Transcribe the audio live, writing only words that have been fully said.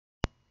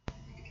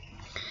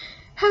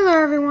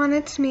Hello everyone,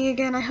 it's me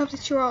again. I hope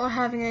that you all are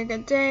having a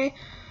good day.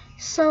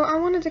 So I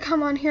wanted to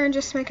come on here and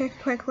just make a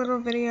quick little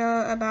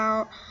video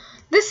about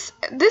this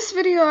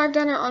video. I've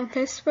done it on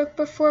Facebook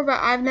before, but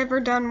I've never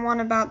done one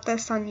about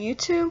this on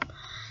YouTube.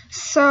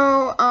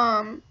 So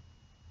and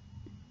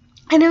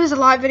it was a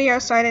live video,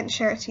 so I didn't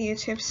share it to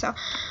YouTube. So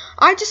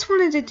I just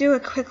wanted to do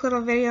a quick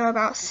little video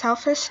about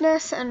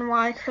selfishness and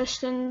why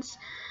Christians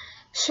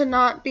should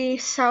not be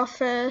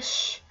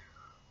selfish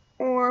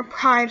or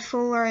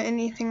prideful or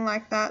anything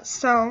like that.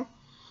 So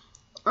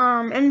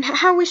and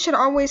how we should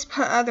always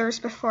put others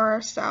before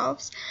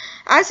ourselves.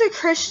 As a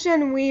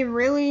Christian, we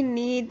really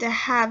need to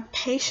have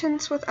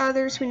patience with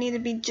others. We need to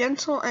be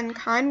gentle and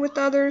kind with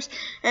others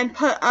and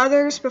put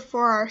others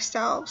before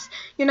ourselves.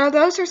 You know,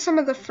 those are some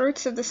of the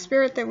fruits of the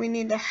Spirit that we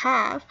need to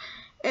have.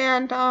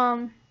 And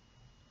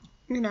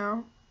you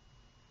know,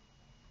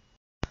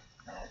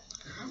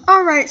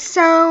 alright,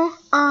 so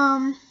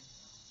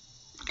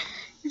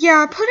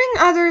yeah, putting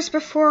others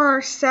before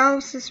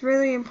ourselves is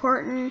really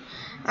important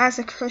as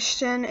a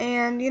Christian,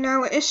 and you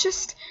know, it's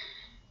just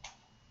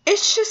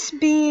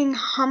being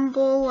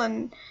humble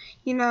and,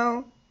 you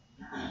know,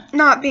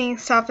 not being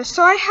selfish.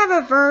 So I have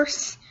a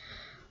verse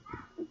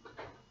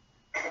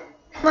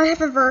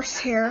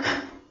here.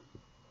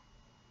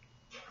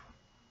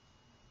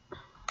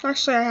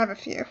 Actually, I have a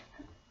few.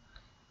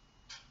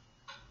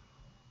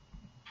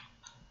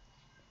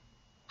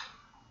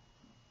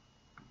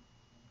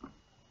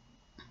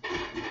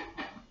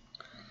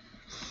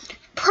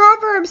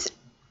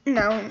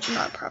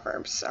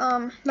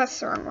 That's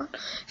the wrong one.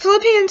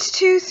 Philippians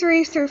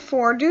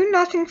 2:3-4. Do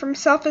nothing from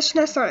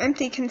selfishness or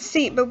empty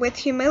conceit, but with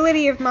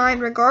humility of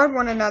mind regard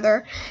one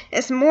another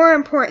as more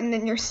important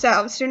than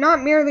yourselves. Do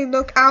not merely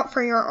look out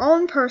for your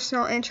own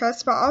personal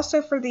interests, but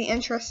also for the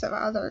interests of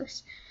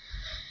others.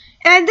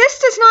 And this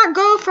does not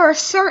go for a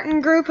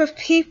certain group of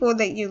people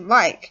that you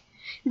like.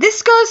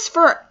 This goes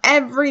for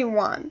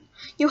everyone.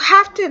 You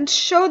have to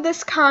show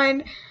this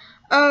kind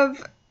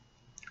of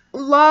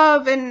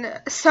love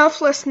and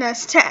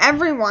selflessness to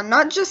everyone,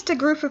 not just a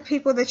group of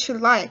people that you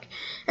like,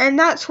 and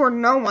not toward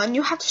no one.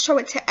 You have to show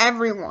it to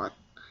everyone.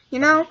 You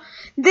know,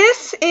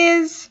 this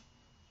is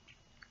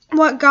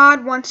what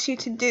God wants you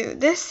to do.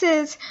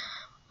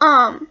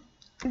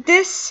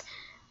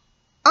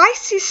 I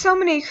see so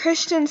many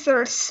Christians that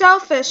are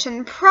selfish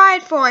and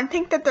prideful and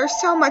think that they're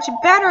so much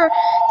better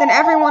than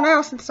everyone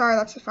else. And sorry,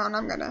 that's the phone.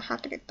 I'm gonna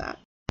have to get that.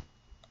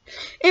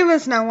 It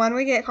was no one.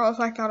 We get calls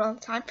like that all the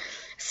time.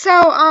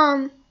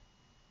 So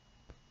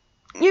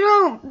you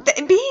know,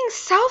 being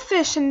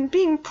selfish and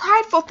being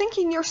prideful,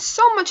 thinking you're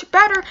so much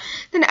better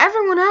than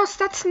everyone else,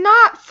 that's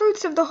not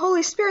fruits of the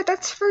Holy Spirit.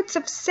 That's fruits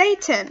of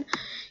Satan.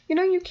 You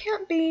know, you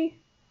can't be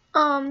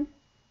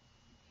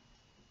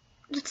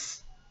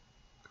just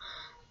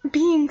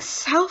being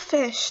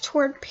selfish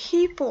toward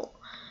people.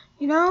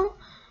 You know,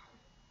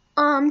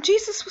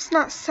 Jesus was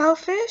not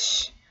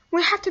selfish.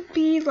 We have to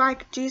be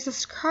like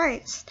Jesus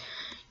Christ.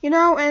 You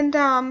know,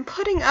 and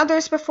putting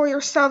others before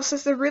yourselves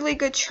is a really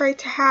good trait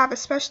to have,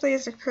 especially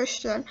as a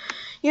Christian.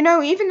 You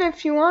know, even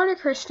if you aren't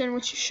a Christian,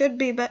 which you should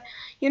be, but,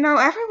 you know,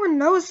 everyone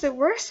knows that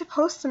we're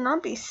supposed to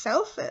not be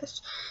selfish.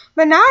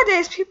 But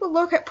nowadays, people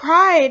look at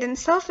pride and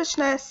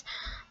selfishness,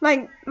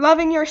 like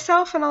loving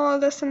yourself and all of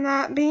this and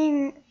that,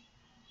 being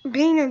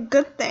a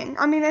good thing.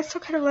 I mean, it's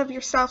okay to love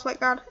yourself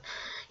like God.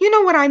 You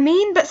know what I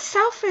mean? But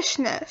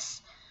selfishness.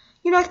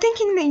 You know,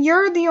 thinking that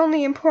you're the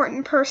only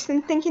important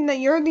person, thinking that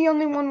you're the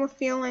only one with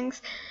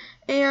feelings,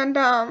 and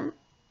I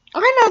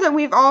know that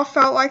we've all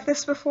felt like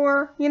this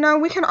before. You know,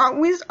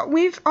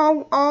 we've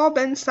all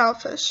been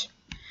selfish.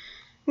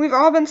 We've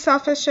all been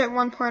selfish at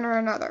one point or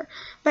another.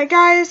 But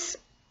guys,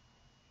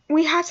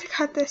 we have to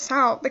cut this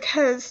out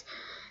because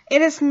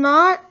it is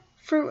not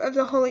fruit of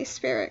the Holy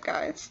Spirit,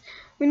 guys.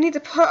 We need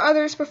to put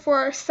others before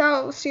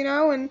ourselves, you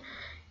know, and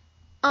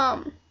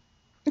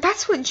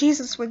that's what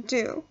Jesus would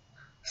do.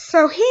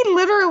 So he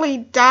literally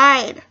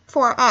died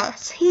for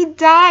us. He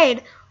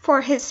died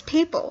for his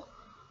people.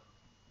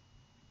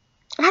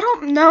 I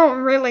don't know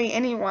really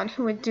anyone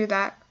who would do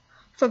that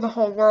for the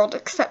whole world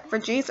except for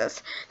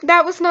Jesus.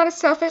 That was not a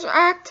selfish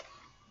act.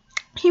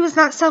 He was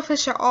not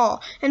selfish at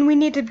all, and we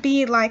need to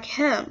be like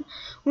him.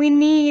 We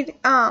need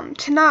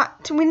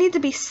we need to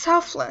be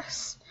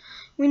selfless.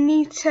 We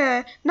need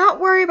to not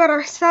worry about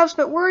ourselves,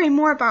 but worry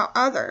more about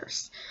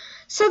others.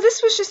 So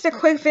this was just a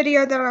quick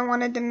video that I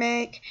wanted to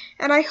make,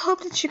 and I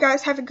hope that you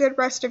guys have a good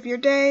rest of your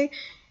day,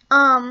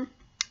 and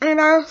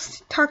I'll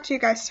talk to you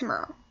guys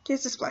tomorrow.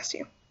 Jesus bless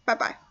you.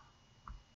 Bye-bye.